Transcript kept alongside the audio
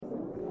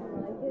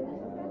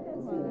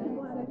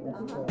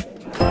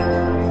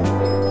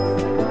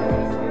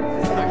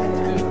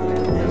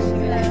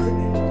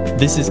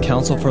This is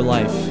Counsel for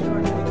Life,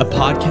 a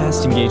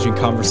podcast engaging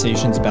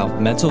conversations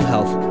about mental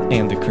health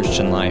and the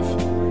Christian life,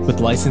 with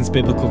licensed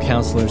biblical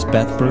counselors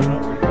Beth Broom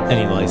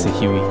and Eliza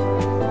Huey.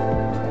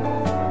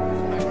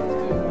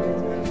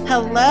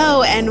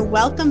 Hello, and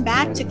welcome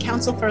back to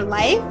Counsel for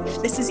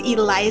Life. This is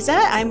Eliza.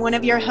 I'm one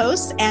of your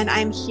hosts, and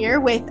I'm here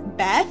with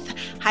Beth.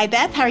 Hi,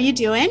 Beth. How are you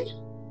doing?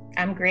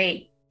 I'm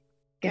great.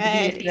 Good to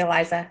be with you,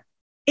 Eliza.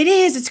 It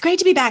is. It's great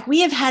to be back. We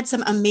have had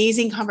some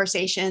amazing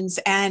conversations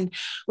and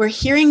we're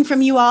hearing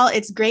from you all.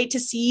 It's great to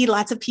see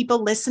lots of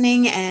people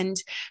listening and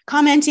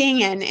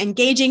commenting and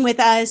engaging with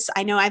us.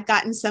 I know I've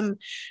gotten some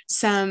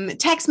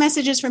text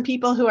messages from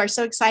people who are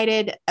so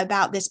excited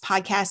about this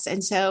podcast.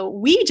 And so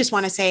we just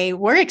want to say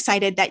we're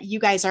excited that you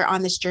guys are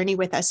on this journey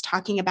with us,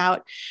 talking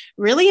about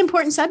really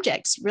important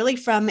subjects, really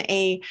from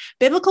a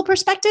biblical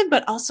perspective,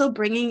 but also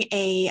bringing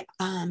a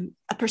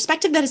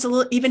perspective that is a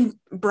little even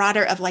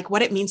broader of like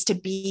what it means to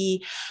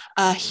be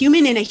a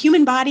human in a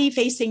human body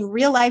facing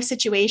real life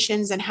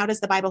situations, and how does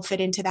the Bible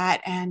fit into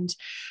that? And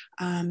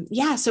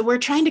so we're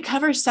trying to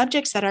cover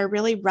subjects that are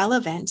really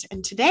relevant.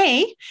 And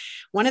today,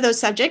 one of those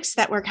subjects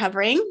that we're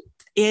covering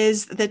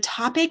is the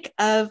topic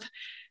of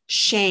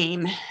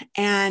shame.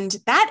 And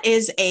that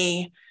is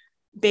a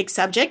big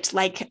subject,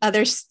 like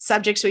other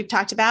subjects we've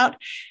talked about.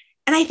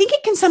 And I think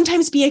it can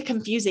sometimes be a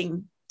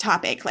confusing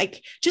topic,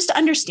 like just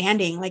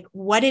understanding like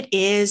what it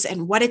is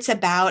and what it's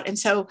about. And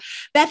so,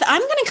 Beth,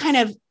 I'm going to kind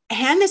of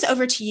hand this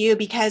over to you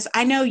because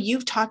I know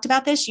you've talked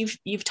about this,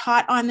 you've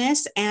taught on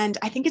this, and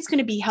I think it's going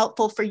to be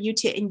helpful for you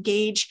to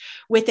engage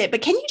with it.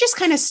 But can you just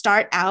kind of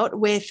start out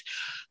with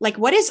like,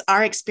 what is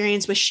our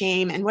experience with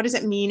shame and what does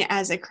it mean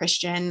as a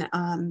Christian?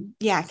 Can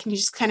you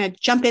just kind of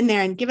jump in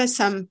there and give us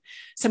some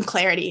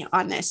clarity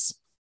on this?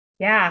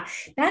 Yeah,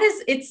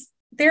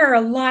 there are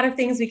a lot of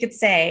things we could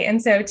say.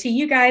 And so to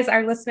you guys,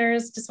 our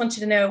listeners, just want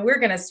you to know, we're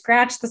going to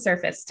scratch the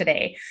surface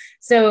today.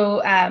 So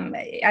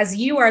as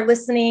you are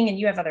listening and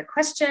you have other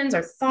questions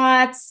or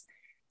thoughts,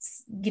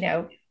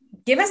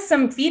 give us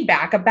some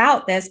feedback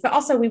about this, but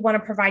also we want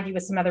to provide you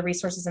with some other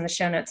resources in the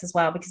show notes as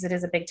well, because it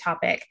is a big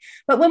topic.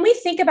 But when we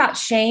think about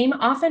shame,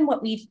 often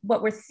what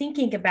we're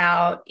thinking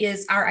about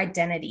is our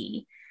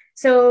identity.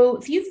 So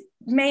if you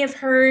may have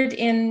heard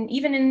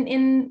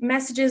in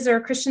messages or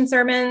Christian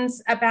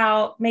sermons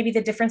about maybe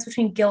the difference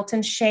between guilt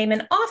and shame,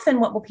 and often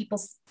what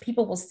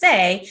people will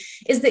say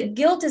is that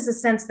guilt is the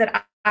sense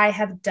that I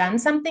have done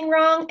something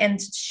wrong,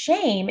 and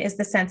shame is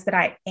the sense that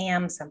I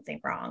am something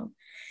wrong,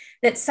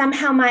 that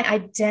somehow my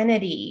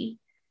identity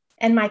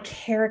and my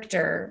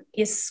character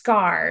is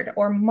scarred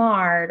or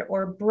marred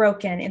or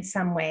broken in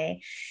some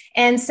way.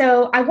 And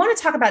so I want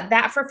to talk about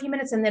that for a few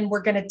minutes, and then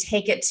we're going to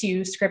take it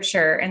to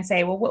scripture and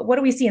say, well, what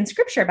do we see in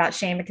scripture about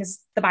shame? Because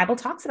the Bible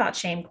talks about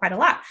shame quite a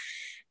lot.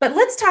 But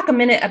let's talk a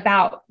minute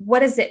about what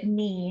does it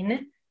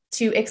mean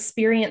to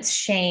experience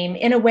shame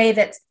in a way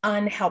that's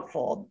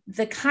unhelpful,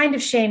 the kind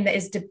of shame that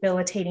is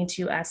debilitating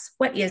to us.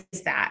 What is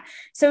that?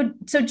 So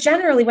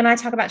generally, when I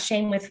talk about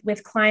shame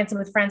with clients and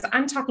with friends,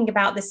 I'm talking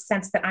about this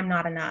sense that I'm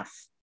not enough.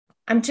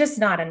 I'm just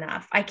not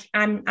enough.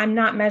 I'm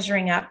not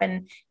measuring up.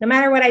 And no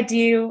matter what I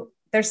do,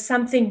 there's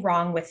something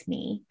wrong with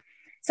me.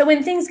 So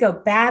when things go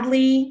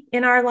badly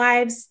in our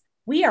lives,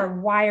 we are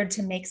wired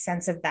to make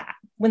sense of that.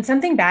 When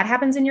something bad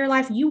happens in your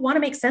life, you want to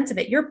make sense of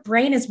it. Your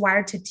brain is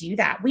wired to do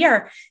that. We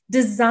are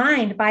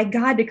designed by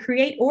God to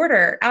create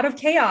order out of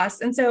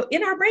chaos. And so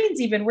in our brains,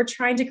 even, we're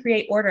trying to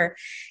create order.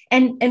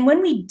 And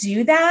when we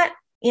do that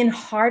in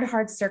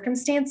hard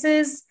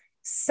circumstances,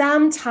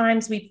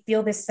 sometimes we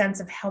feel this sense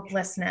of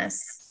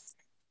helplessness.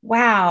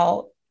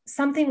 Wow,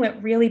 something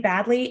went really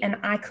badly and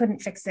I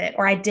couldn't fix it,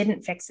 or I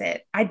didn't fix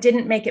it. I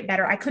didn't make it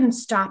better. I couldn't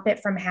stop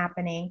it from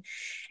happening.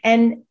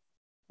 And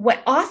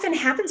what often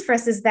happens for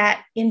us is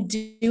that in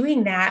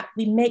doing that,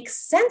 we make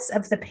sense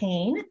of the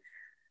pain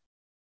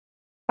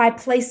by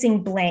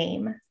placing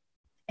blame,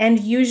 and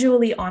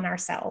usually on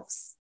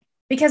ourselves,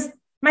 because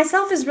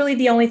myself is really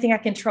the only thing I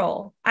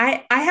control.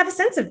 I have a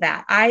sense of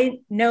that. I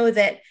know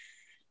that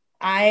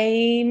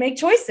I make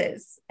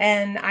choices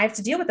and I have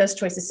to deal with those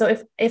choices. So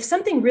if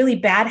something really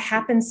bad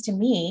happens to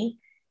me,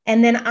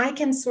 and then I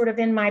can sort of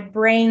in my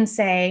brain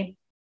say,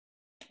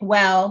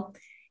 well,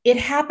 it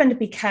happened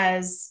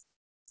because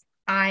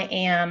I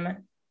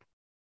am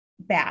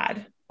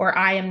bad, or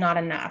I am not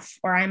enough,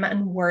 or I'm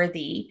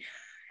unworthy,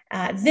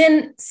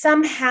 then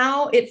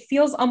somehow it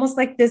feels almost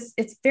like this.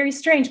 It's very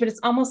strange, but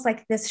it's almost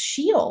like this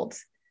shield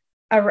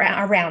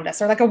around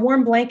us, or like a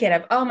warm blanket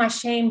of, oh, my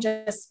shame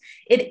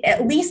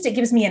at least it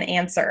gives me an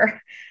answer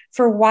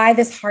for why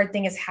this hard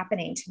thing is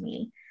happening to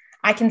me.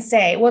 I can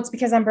say, well, it's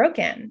because I'm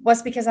broken. Well,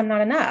 it's because I'm not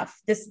enough.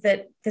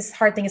 This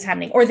hard thing is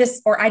happening,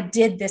 or I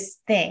did this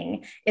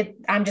thing.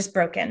 I'm just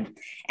broken.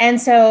 And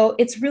so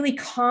it's really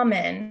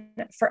common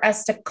for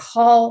us to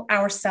call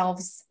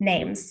ourselves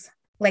names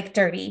like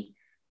dirty,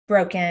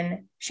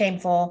 broken,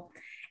 shameful.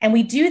 And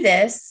we do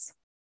this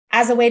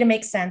as a way to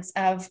make sense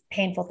of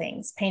painful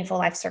things, painful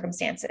life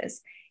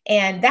circumstances.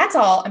 And that's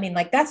all. I mean,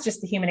 like, that's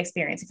just the human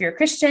experience. If you're a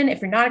Christian,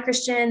 if you're not a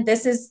Christian,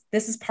 this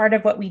is part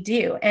of what we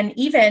do. And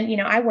even,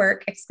 I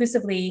work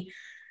exclusively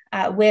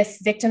with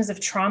victims of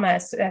trauma,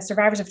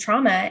 survivors of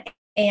trauma.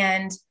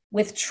 And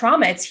with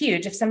trauma, it's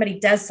huge. If somebody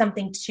does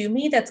something to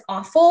me that's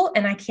awful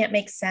and I can't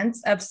make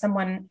sense of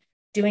someone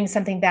doing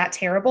something that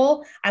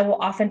terrible, I will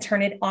often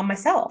turn it on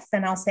myself.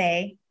 And I'll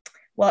say,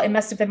 well, it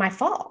must have been my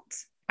fault.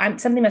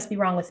 Something must be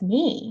wrong with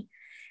me.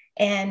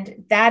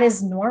 And that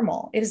is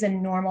normal. It is a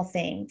normal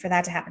thing for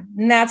that to happen.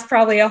 And that's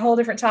probably a whole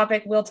different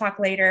topic. We'll talk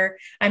later,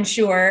 I'm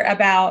sure,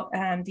 about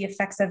the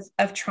effects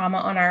of trauma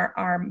on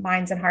our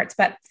minds and hearts.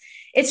 But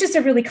it's just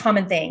a really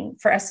common thing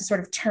for us to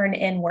sort of turn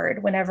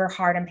inward whenever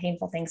hard and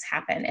painful things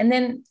happen. And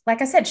then,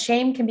 like I said,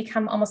 shame can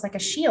become almost like a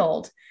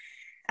shield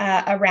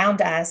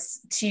around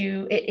us.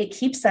 It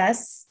keeps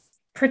us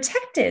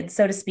protected,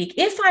 so to speak.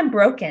 If I'm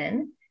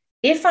broken,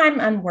 if I'm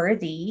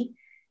unworthy,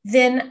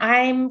 then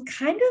I'm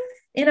kind of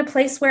in a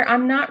place where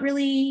I'm not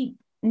really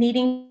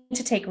needing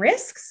to take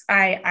risks.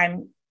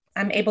 I'm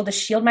able to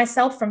shield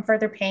myself from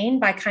further pain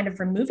by kind of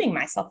removing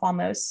myself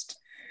almost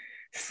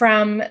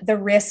from the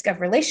risk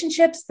of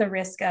relationships, the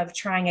risk of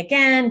trying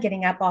again,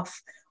 getting up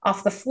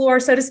off the floor,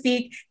 so to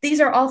speak.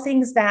 These are all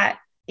things that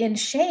in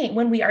shame,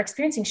 when we are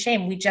experiencing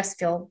shame, we just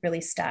feel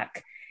really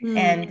stuck.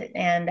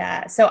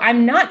 And so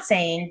I'm not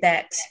saying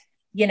that,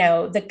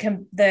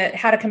 the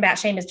how to combat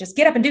shame is just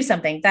get up and do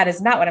something. That is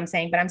not what I'm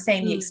saying, but I'm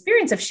saying the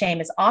experience of shame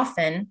is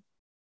often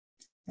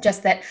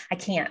just that I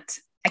can't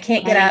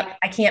get up,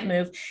 I can't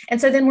move.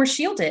 And so then we're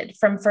shielded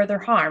from further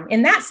harm.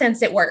 In that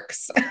sense, it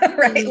works,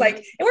 right? Like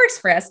it works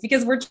for us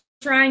because we're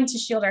trying to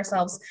shield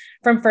ourselves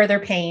from further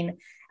pain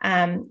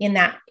in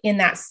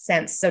that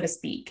sense, so to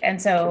speak. And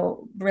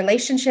so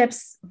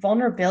relationships,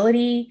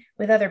 vulnerability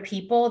with other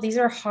people, these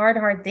are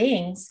hard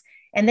things.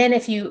 And then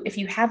if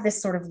you have this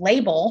sort of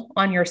label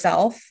on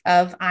yourself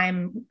of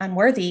I'm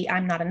unworthy,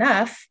 I'm not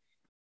enough,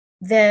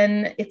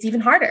 then it's even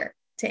harder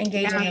to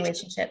engage in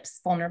relationships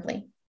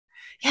vulnerably.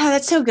 Yeah,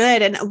 that's so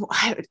good. And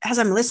as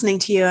I'm listening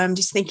to you, I'm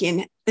just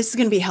thinking this is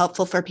going to be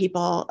helpful for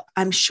people.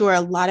 I'm sure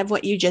a lot of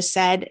what you just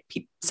said,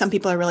 some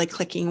people are really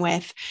clicking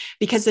with,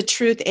 because the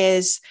truth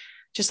is,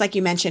 just like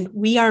you mentioned,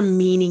 we are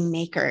meaning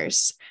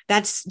makers.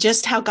 That's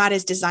just how God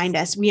has designed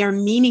us. We are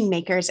meaning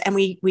makers, and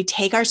we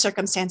take our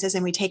circumstances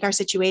and we take our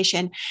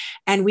situation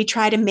and we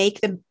try to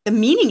make the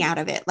meaning out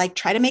of it, like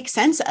try to make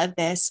sense of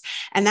this.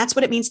 And that's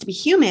what it means to be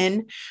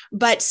human.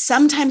 But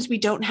sometimes we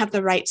don't have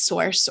the right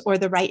source or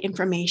the right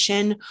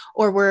information,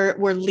 or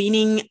we're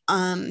leaning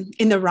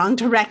in the wrong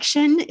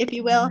direction, if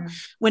you will,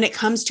 when it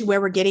comes to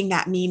where we're getting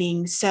that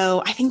meaning.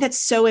 So I think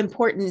that's so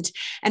important.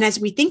 And as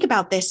we think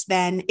about this,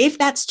 then if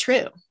that's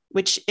true,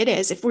 which it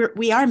is, if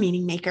we are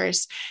meaning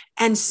makers,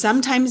 and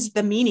sometimes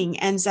the meaning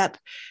ends up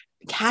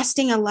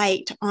casting a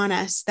light on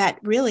us that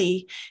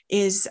really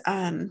is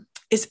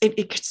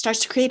it starts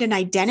to create an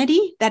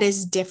identity that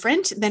is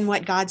different than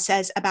what God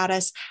says about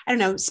us. I don't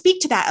know,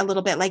 speak to that a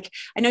little bit. Like,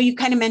 I know you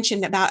kind of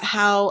mentioned about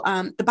how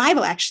the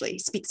Bible actually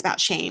speaks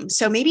about shame.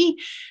 So maybe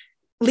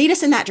lead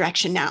us in that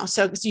direction now.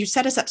 So you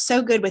set us up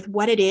so good with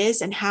what it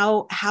is and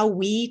how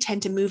we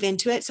tend to move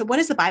into it. So what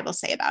does the Bible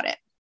say about it?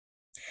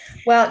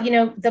 Well,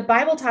 the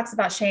Bible talks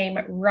about shame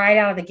right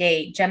out of the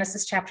gate.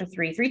 Genesis chapter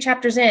 3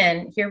 chapters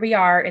in, here we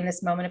are in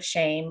this moment of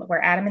shame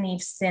where Adam and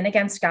Eve sin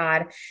against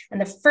God.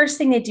 And the first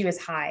thing they do is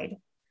hide.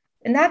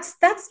 And that's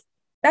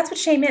what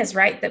shame is,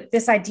 right?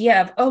 This idea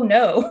of, oh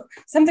no,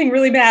 something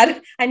really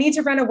bad, I need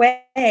to run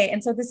away.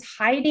 And so this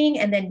hiding,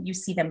 and then you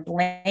see them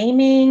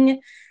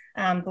blaming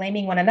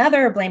one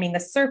another, blaming the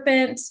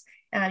serpent.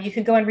 You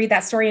can go and read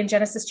that story in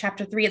Genesis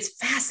chapter 3. It's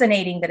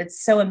fascinating that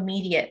it's so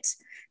immediate.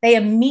 They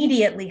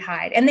immediately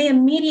hide, and they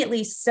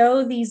immediately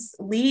sew these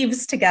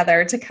leaves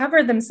together to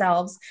cover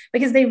themselves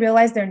because they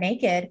realize they're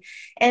naked.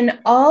 And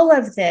all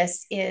of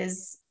this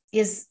is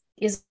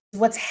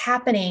what's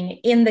happening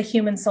in the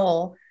human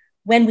soul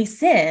when we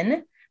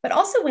sin, but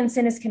also when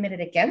sin is committed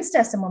against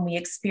us. And when we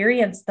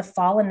experience the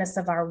fallenness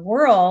of our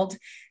world,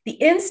 the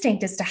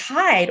instinct is to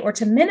hide or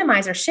to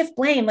minimize or shift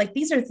blame. Like,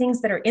 these are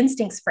things that are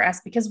instincts for us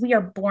because we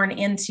are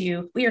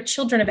we are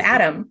children of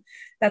Adam.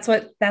 That's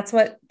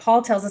what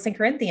Paul tells us in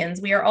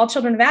Corinthians. We are all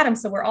children of Adam.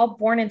 So we're all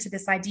born into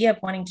this idea of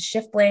wanting to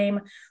shift blame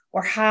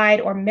or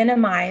hide or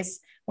minimize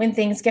when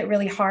things get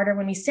really hard or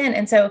when we sin.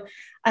 And so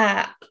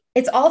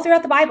it's all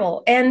throughout the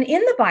Bible. And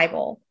in the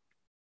Bible,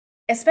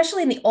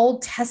 especially in the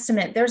Old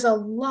Testament, there's a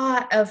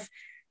lot of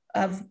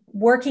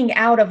working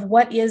out of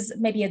what is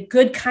maybe a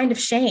good kind of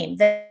shame,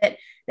 that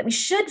we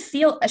should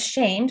feel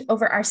ashamed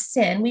over our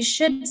sin. We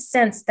should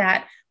sense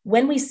that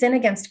when we sin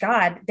against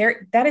God,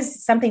 that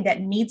is something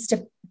that needs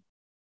to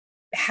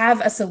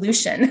have a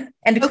solution.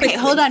 And okay,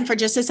 hold on for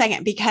just a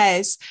second,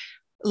 because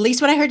at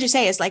least what I heard you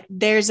say is like,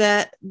 there's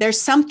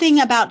something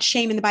about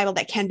shame in the Bible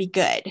that can be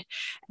good.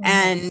 Mm-hmm.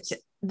 And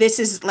this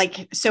is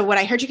like, so what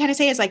I heard you kind of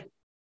say is like,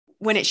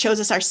 when it shows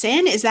us our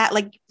sin, is that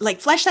like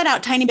flesh that out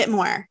a tiny bit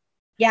more?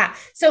 Yeah.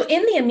 So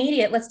in the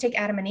immediate, let's take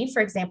Adam and Eve,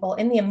 for example.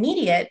 In the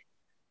immediate,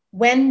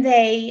 when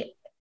they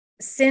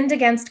sinned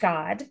against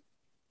God,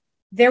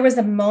 there was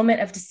a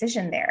moment of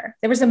decision there.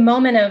 There was a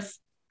moment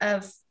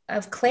of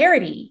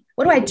clarity.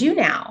 What do I do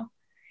now?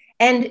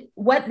 And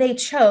what they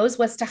chose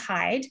was to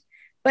hide.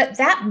 But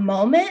that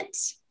moment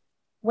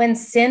when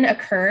sin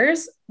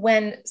occurs,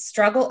 when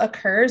struggle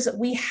occurs,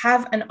 we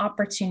have an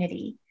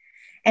opportunity.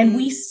 And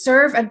we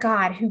serve a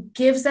God who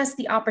gives us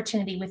the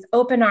opportunity with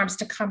open arms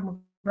to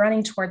come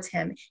running towards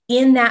him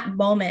in that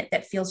moment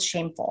that feels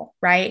shameful,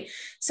 right?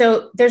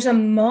 So there's a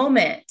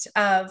moment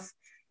of,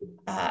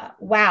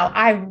 wow,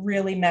 I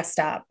really messed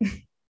up,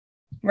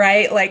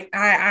 right? Like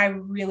I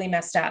really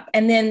messed up.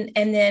 And then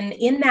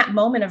in that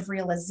moment of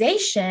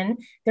realization,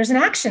 there's an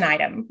action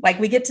item. Like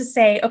we get to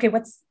say, okay,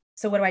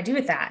 so what do I do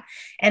with that?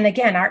 And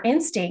again, our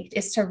instinct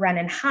is to run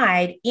and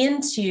hide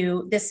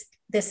into this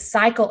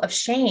cycle of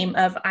shame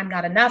of I'm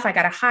not enough. I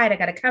got to hide. I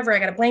got to cover. I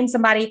got to blame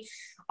somebody,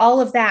 all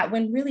of that,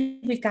 when really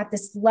we've got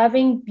this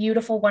loving,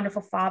 beautiful,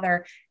 wonderful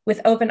Father with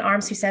open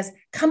arms who says,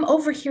 come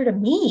over here to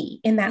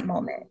me in that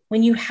moment.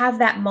 When you have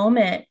that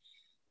moment,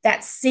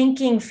 that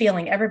sinking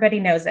feeling, everybody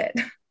knows it,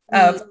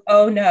 of,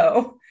 oh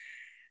no,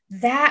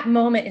 that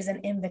moment is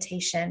an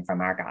invitation from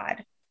our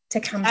God to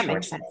come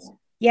towards him.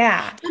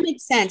 Yeah. That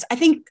makes sense. I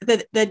think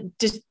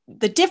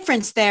the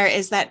difference there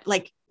is that,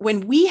 like,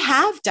 when we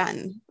have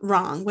done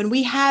wrong, when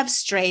we have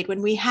strayed,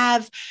 when we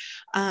have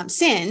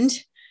sinned,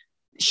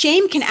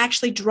 shame can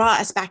actually draw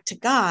us back to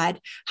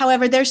God.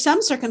 However, there's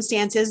some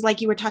circumstances,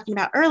 like you were talking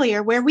about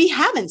earlier, where we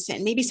haven't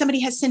sinned. Maybe somebody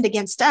has sinned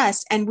against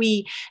us and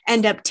we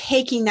end up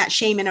taking that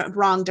shame in a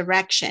wrong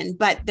direction.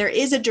 But there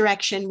is a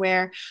direction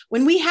where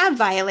when we have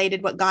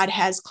violated what God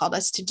has called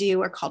us to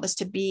do or called us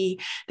to be,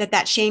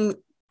 that shame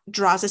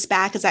draws us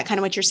back. Is that kind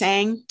of what you're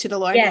saying, to the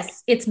Lord?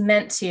 Yes, it's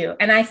meant to.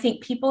 And I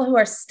think people who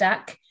are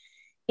stuck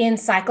in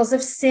cycles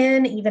of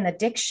sin, even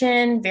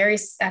addiction,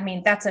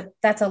 that's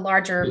a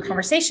larger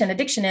conversation,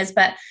 addiction is,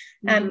 but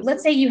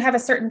let's say you have a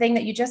certain thing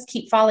that you just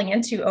keep falling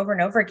into over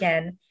and over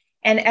again.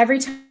 And every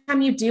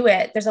time you do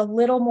it, there's a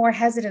little more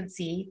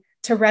hesitancy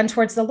to run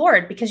towards the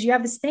Lord because you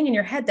have this thing in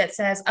your head that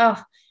says,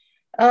 oh,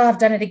 I've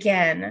done it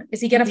again.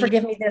 Is he going to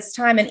forgive me this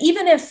time? And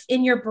even if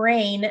in your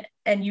brain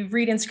and you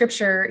read in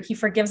scripture, he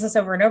forgives us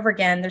over and over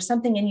again, there's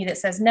something in you that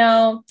says,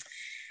 no,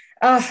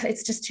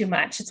 it's just too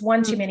much. It's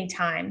one too many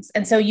times.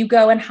 And so you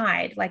go and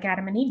hide like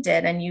Adam and Eve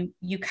did. And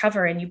you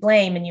cover and you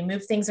blame and you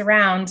move things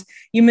around,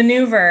 you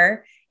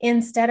maneuver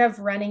instead of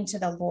running to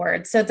the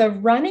Lord. So the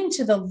running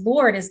to the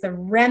Lord is the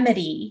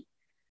remedy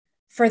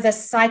for the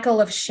cycle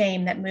of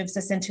shame that moves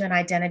us into an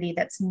identity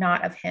that's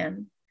not of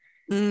him.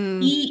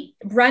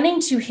 Running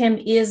to him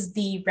is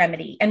the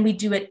remedy, and we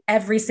do it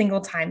every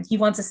single time. He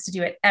wants us to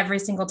do it every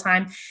single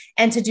time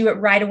and to do it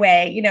right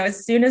away. You know,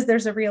 as soon as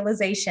there's a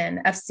realization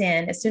of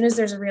sin, as soon as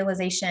there's a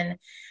realization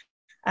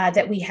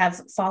that we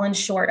have fallen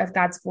short of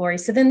God's glory.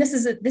 So then this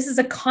is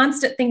a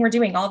constant thing we're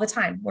doing all the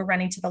time. We're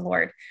running to the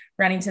Lord,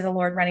 running to the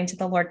Lord, running to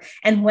the Lord.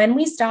 And when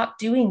we stop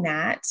doing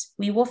that,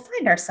 we will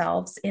find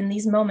ourselves in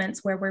these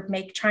moments where we're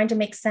trying to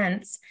make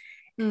sense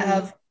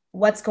of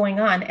what's going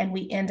on. And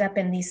we end up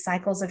in these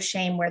cycles of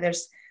shame where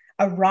there's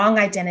a wrong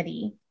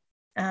identity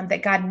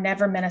that God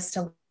never meant us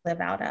to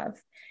live out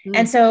of.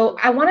 And so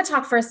I want to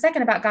talk for a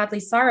second about godly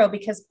sorrow,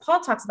 because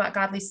Paul talks about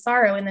godly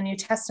sorrow in the New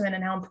Testament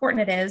and how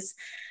important it is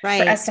for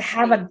us to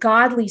have a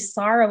godly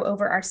sorrow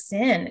over our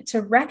sin,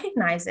 to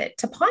recognize it,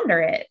 to ponder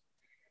it,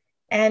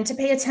 and to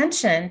pay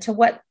attention to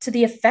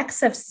the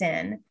effects of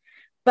sin.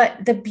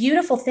 But the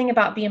beautiful thing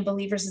about being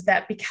believers is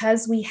that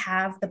because we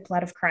have the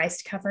blood of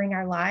Christ covering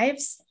our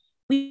lives,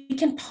 we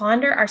can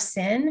ponder our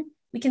sin,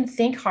 we can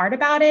think hard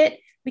about it,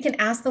 we can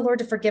ask the Lord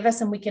to forgive us,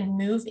 and we can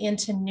move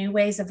into new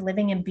ways of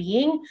living and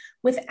being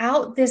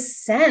without this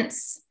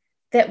sense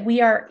that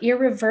we are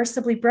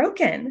irreversibly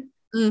broken.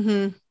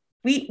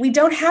 We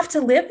don't have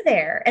to live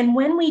there. And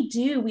when we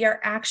do, we are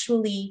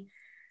actually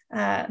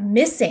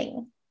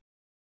missing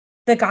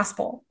the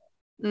gospel.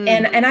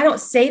 And I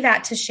don't say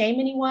that to shame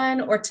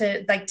anyone or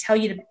to tell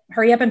you to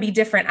hurry up and be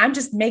different. I'm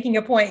just making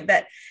a point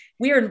that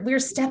we're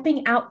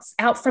stepping out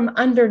from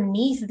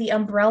underneath the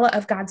umbrella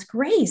of God's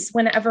grace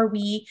whenever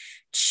we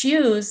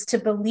choose to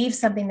believe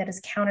something that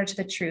is counter to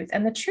the truth.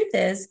 And the truth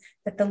is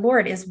that the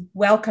Lord is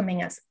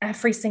welcoming us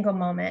every single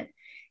moment.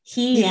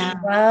 He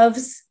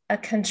loves a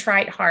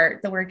contrite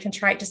heart. The word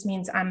contrite just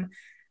means I'm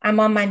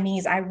on my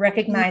knees. I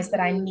recognize that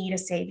I need a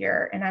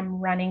savior, and I'm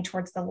running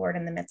towards the Lord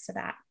in the midst of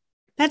that.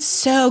 That's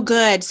so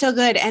good. So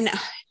good. And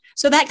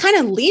so that kind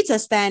of leads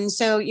us then.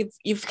 So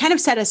you've kind of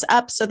set us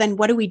up. So then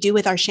what do we do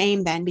with our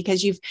shame then?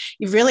 Because you've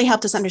really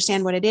helped us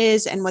understand what it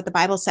is and what the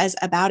Bible says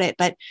about it.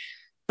 But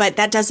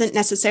that doesn't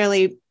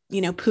necessarily,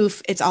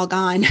 poof, it's all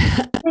gone.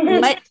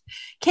 What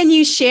can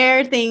you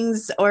share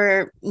things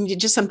or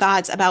just some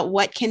thoughts about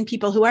what can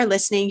people who are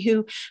listening,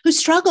 who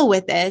struggle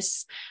with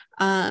this,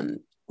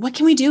 what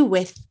can we do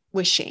with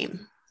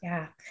shame?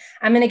 Yeah.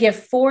 I'm going to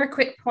give 4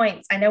 quick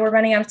points. I know we're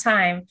running out of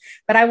time,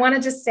 but I want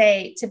to just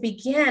say, to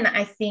begin,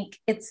 I think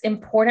it's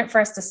important for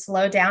us to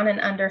slow down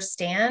and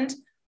understand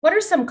what are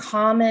some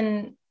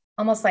common,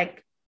 almost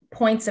like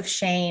points of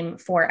shame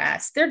for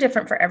us. They're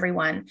different for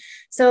everyone.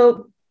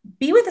 So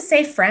be with a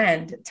safe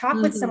friend, talk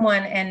with Mhm.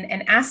 someone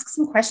and ask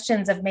some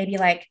questions of maybe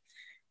like,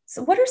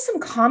 so what are some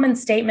common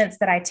statements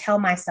that I tell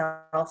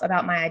myself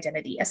about my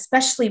identity,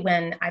 especially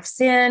when I've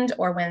sinned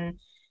or when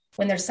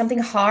there's something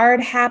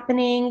hard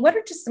happening? What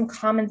are just some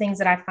common things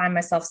that I find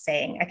myself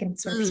saying? I can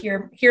sort of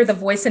hear the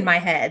voice in my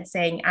head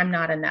saying, I'm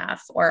not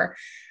enough, or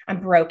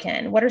I'm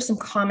broken. What are some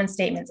common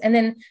statements? And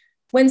then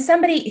when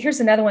somebody, here's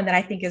another one that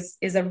I think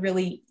is a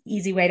really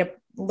easy way to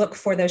look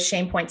for those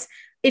shame points.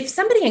 If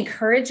somebody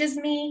encourages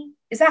me,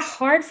 is that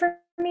hard for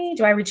me?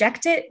 Do I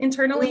reject it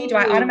internally? Do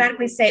I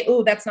automatically say,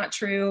 oh, that's not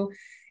true?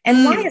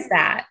 And why is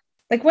that?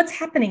 Like, what's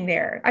happening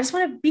there? I just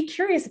want to be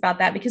curious about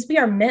that, because we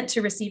are meant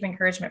to receive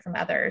encouragement from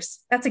others.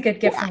 That's a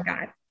good gift from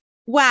God.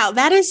 Wow.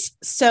 That is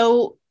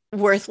so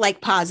worth like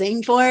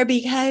pausing for,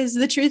 because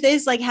the truth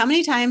is, like, how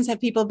many times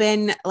have people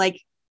been like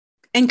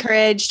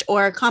encouraged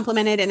or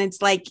complimented, and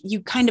it's like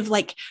you kind of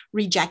like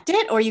reject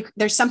it, or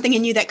there's something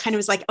in you that kind of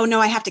is like, oh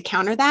no, I have to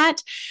counter that.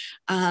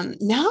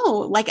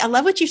 No, like, I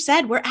love what you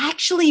said. We're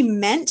actually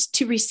meant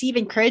to receive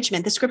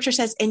encouragement. The scripture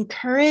says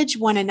encourage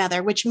one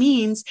another, which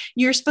means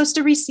you're supposed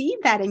to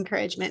receive that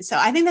encouragement. So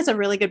I think that's a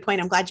really good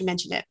point. I'm glad you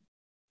mentioned it.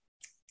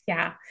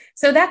 Yeah.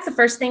 So that's the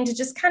first thing, to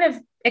just kind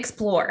of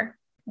explore.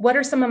 What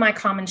are some of my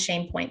common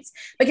shame points?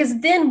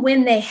 Because then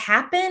when they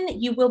happen,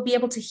 you will be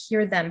able to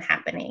hear them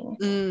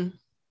happening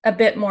a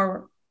bit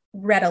more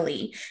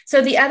readily.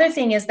 So the other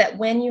thing is that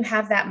when you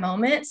have that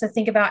moment, so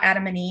think about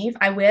Adam and Eve.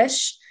 I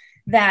wish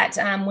that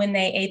when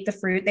they ate the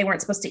fruit they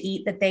weren't supposed to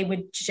eat, that they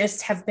would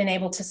just have been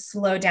able to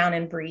slow down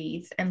and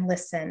breathe and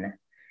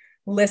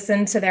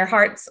listen to their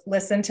hearts,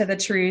 listen to the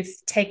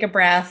truth, take a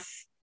breath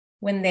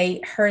when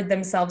they heard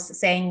themselves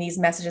saying these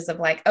messages of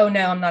like, oh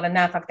no, I'm not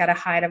enough. I've got to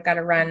hide. I've got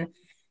to run.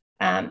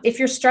 If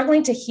you're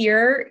struggling to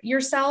hear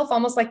yourself,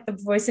 almost like the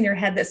voice in your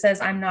head that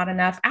says, I'm not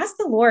enough, ask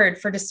the Lord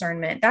for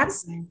discernment.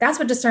 That's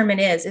what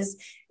discernment is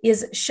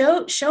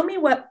show me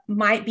what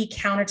might be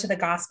counter to the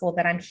gospel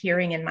that I'm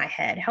hearing in my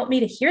head. Help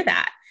me to hear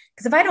that.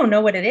 Because if I don't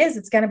know what it is,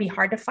 it's going to be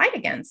hard to fight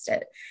against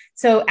it.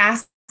 So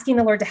asking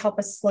the Lord to help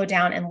us slow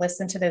down and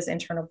listen to those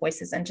internal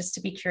voices and just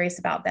to be curious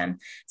about them.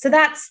 So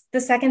that's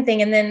the second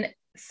thing. And then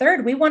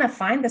third, we want to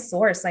find the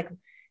source. Like,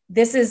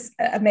 this is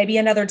maybe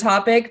another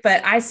topic,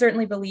 but I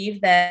certainly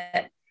believe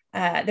that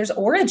there's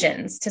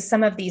origins to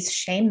some of these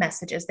shame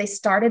messages. They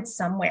started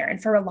somewhere.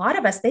 And for a lot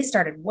of us, they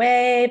started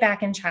way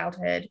back in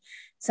childhood.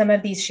 Some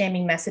of these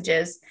shaming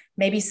messages,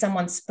 maybe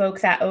someone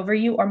spoke that over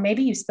you, or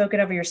maybe you spoke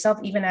it over yourself,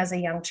 even as a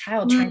young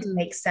child, trying to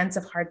make sense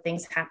of hard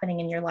things happening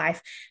in your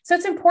life. So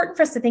it's important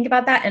for us to think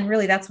about that. And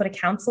really, that's what a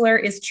counselor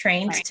is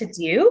trained to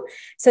do.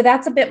 So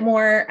that's a bit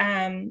more,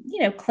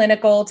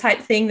 clinical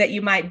type thing that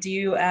you might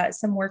do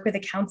some work with a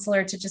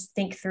counselor to just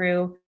think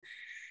through,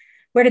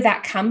 where did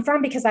that come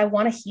from? Because I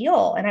want to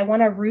heal and I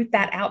want to root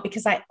that out,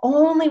 because I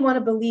only want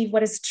to believe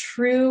what is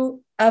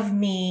true of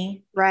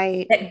me,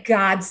 right? That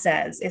God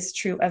says is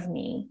true of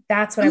me.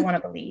 That's what I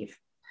want to believe.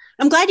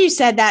 I'm glad you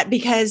said that,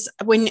 because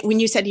when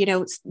you said,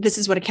 this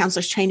is what a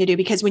counselor's trained to do,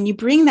 because when you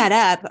bring that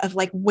up of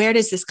like, where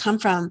does this come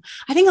from?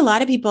 I think a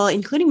lot of people,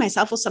 including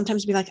myself, will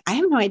sometimes be like, I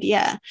have no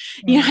idea.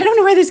 I don't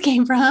know where this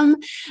came from.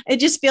 It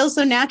just feels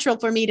so natural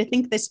for me to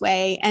think this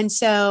way. And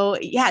so,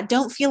 yeah,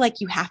 don't feel like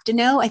you have to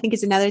know, I think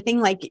is another thing.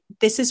 Like,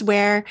 this is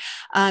where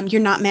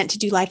you're not meant to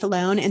do life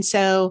alone. And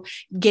so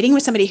getting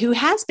with somebody who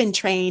has been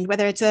trained,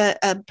 whether it's a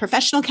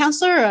professional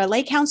counselor or a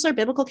lay counselor,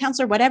 biblical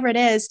counselor, whatever it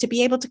is, to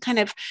be able to kind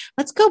of,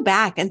 let's go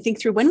back and think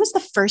through, when was the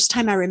first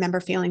time I remember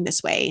feeling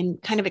this way, and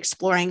kind of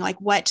exploring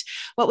like what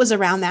was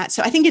around that.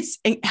 So I think it's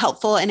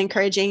helpful and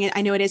encouraging. And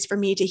I know it is for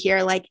me to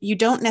hear, like, you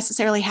don't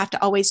necessarily have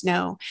to always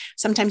know.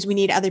 Sometimes we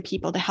need other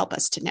people to help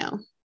us to know.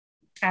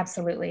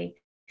 Absolutely.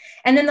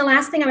 And then the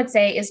last thing I would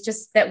say is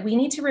just that we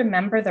need to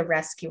remember the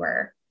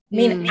rescuer. I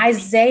mean,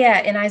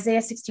 Isaiah in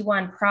Isaiah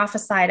 61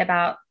 prophesied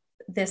about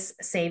this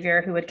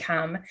Savior who would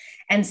come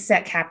and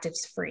set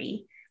captives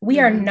free. We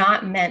are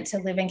not meant to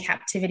live in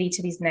captivity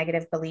to these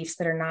negative beliefs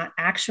that are not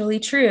actually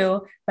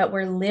true, but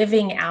we're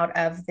living out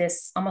of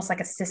this almost like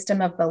a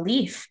system of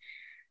belief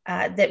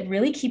that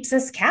really keeps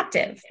us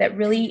captive, that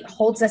really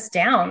holds us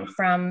down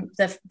from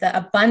the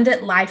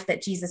abundant life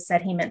that Jesus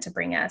said he meant to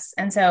bring us.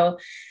 And so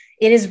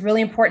it is really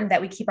important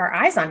that we keep our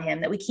eyes on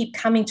him, that we keep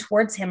coming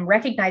towards him,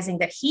 recognizing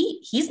that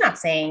he's not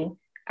saying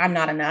I'm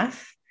not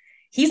enough.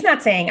 He's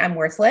not saying I'm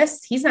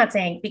worthless. He's not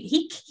saying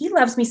he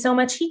loves me so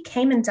much. He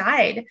came and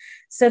died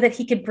so that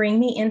he could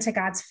bring me into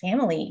God's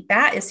family.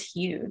 That is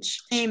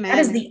huge. Amen. That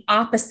is the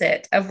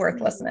opposite of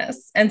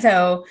worthlessness. And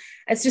so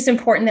it's just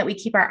important that we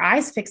keep our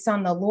eyes fixed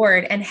on the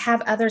Lord and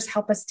have others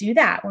help us do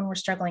that when we're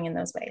struggling in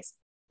those ways.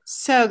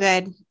 So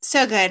good.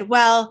 So good.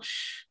 Well,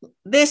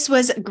 this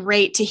was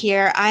great to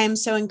hear. I am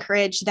so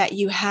encouraged that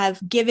you have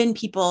given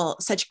people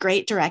such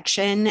great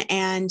direction.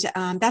 And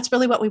that's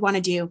really what we want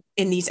to do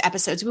in these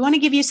episodes. We want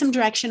to give you some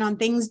direction on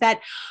things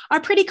that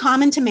are pretty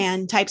common to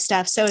man type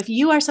stuff. So if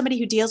you are somebody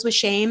who deals with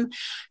shame,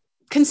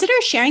 consider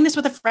sharing this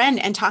with a friend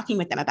and talking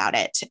with them about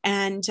it.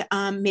 And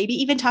maybe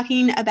even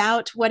talking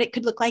about what it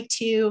could look like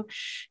to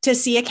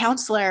see a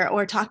counselor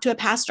or talk to a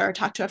pastor or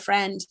talk to a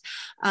friend.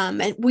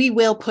 And we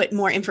will put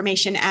more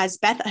information, as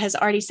Beth has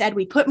already said,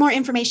 we put more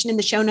information in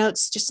the show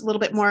notes, just a little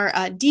bit more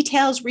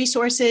details,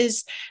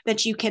 resources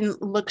that you can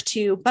look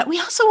to. But we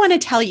also want to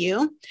tell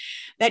you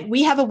that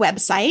we have a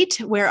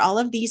website where all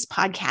of these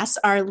podcasts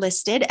are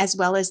listed, as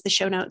well as the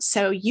show notes.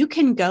 So you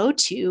can go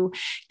to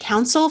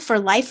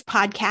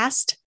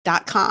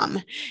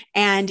counselforlifepodcast.com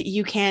and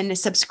you can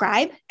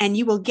subscribe and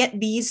you will get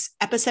these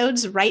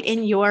episodes right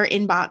in your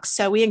inbox.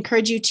 So we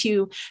encourage you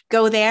to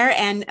go there.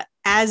 And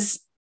as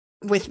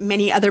with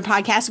many other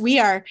podcasts, we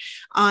are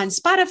on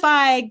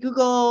Spotify,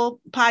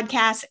 Google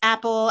Podcasts,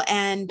 Apple,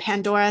 and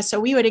Pandora. So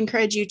we would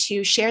encourage you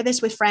to share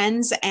this with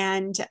friends.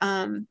 And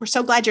we're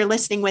so glad you're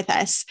listening with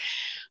us.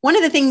 One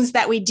of the things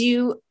that we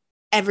do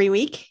every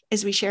week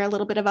is we share a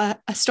little bit of a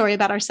story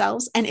about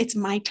ourselves. And it's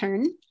my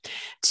turn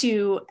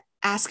to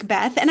ask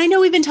Beth. And I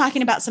know we've been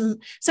talking about some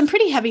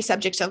pretty heavy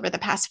subjects over the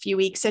past few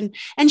weeks, and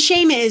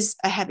shame is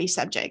a heavy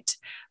subject,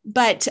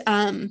 but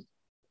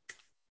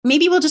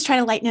maybe we'll just try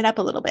to lighten it up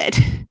a little bit.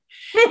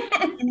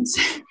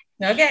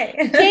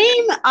 Okay.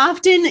 Shame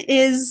often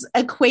is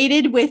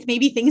equated with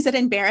maybe things that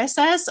embarrass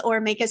us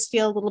or make us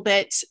feel a little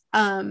bit,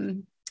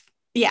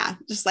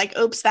 just like,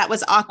 oops, that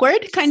was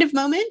awkward kind of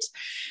moment.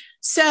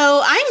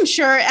 So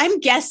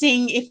I'm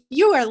guessing if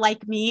you are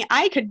like me,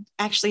 I could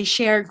actually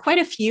share quite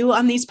a few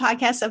on these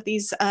podcasts of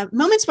these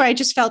moments where I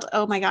just felt,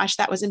 oh my gosh,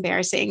 that was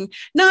embarrassing.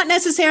 Not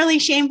necessarily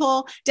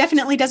shameful,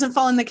 definitely doesn't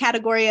fall in the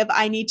category of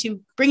I need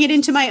to bring it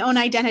into my own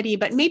identity,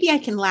 but maybe I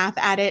can laugh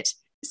at it.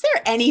 Is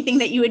there anything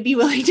that you would be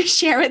willing to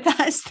share with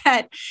us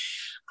that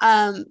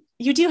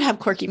you do have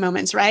quirky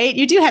moments, right?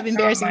 You do have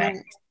embarrassing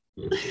moments.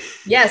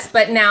 Yes,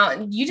 but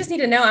now you just need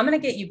to know I'm going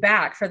to get you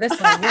back for this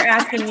one.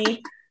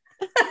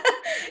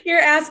 You're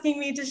asking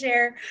me to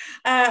share.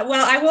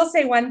 Well, I will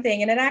say one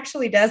thing, and it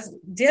actually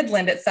did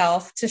lend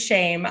itself to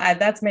shame.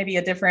 That's maybe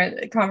a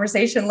different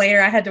conversation later.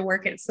 I had to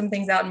work some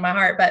things out in my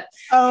heart. But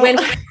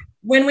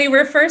when we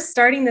were first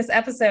starting this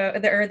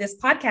episode or this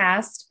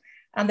podcast,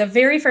 on the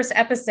very first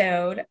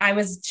episode, I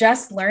was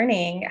just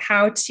learning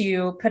how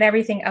to put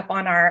everything up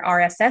on our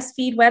RSS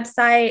feed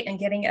website and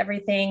getting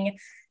everything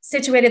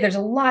situated. There's a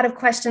lot of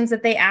questions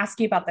that they ask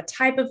you about the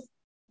type of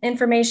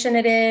information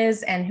it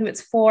is and who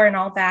it's for and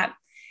all that.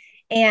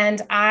 And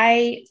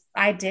I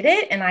did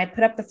it, and I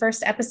put up the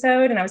first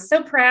episode, and I was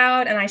so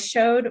proud. And I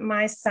showed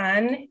my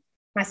son,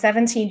 my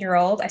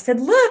 17-year-old, I said,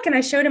 look, and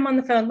I showed him on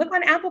the phone, look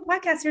on Apple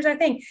Podcasts, here's our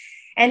thing.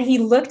 And he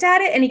looked at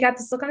it and he got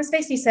this look on his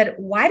face. He said,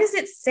 why does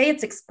it say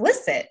it's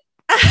explicit?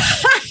 And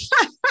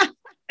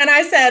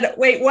I said,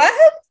 wait, what?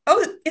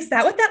 Oh, is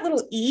that what that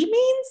little E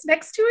means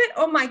next to it?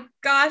 Oh my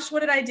gosh,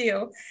 what did I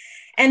do?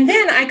 And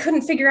then I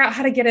couldn't figure out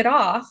how to get it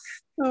off.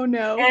 Oh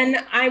no. And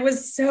I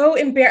was so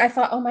embarrassed. I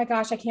thought, oh my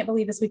gosh, I can't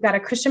believe this. We've got a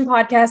Christian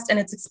podcast and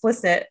it's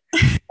explicit.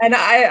 And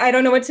I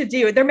don't know what to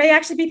do. There may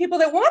actually be people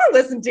that want to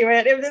listen to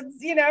it. If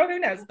it's, who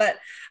knows, but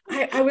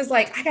I was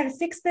like, I got to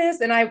fix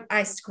this. And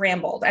I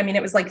scrambled. I mean,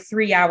 it was like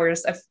 3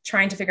 hours of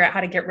trying to figure out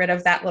how to get rid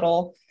of that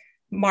little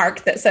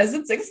mark that says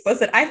it's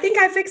explicit. I think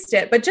I fixed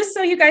it, but just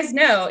so you guys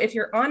know, if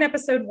you're on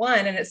episode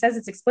 1 and it says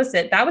it's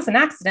explicit, that was an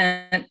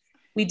accident.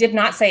 We did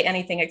not say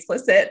anything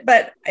explicit,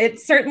 but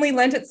it certainly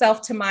lent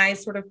itself to my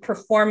sort of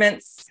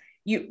performance.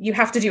 You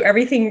have to do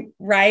everything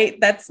right.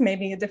 That's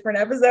maybe a different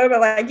episode, but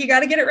like, you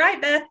got to get it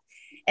right, Beth.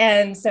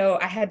 And so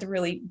I had to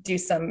really do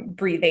some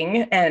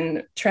breathing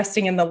and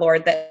trusting in the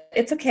Lord that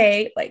it's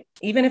okay. Like,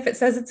 even if it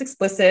says it's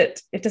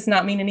explicit, it does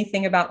not mean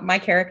anything about my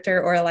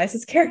character or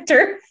Eliza's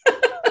character.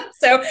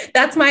 So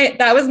that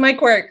was my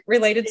quirk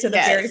related to the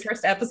very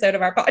first episode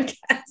of our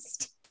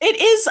podcast. It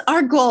is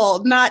our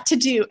goal not to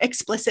do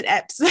explicit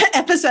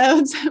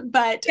episodes,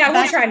 but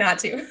we'll try not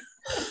to.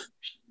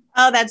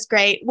 Oh, that's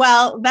great.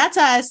 Well, that's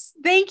us.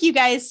 Thank you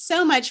guys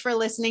so much for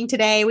listening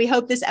today. We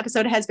hope this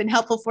episode has been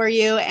helpful for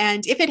you.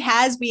 And if it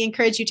has, we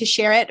encourage you to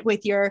share it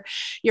with your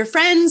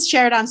friends,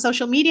 share it on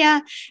social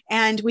media.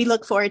 And we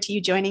look forward to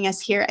you joining us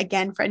here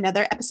again for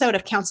another episode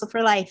of Counsel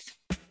for Life.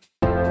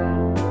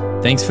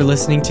 Thanks for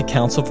listening to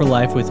Counsel for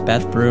Life with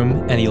Beth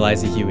Broom and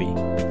Eliza Huey.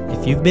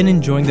 If you've been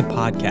enjoying the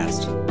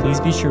podcast, please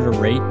be sure to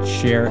rate,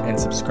 share, and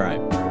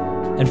subscribe.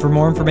 And for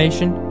more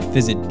information,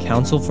 visit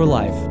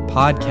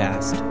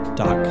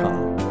counselforlifepodcast.com.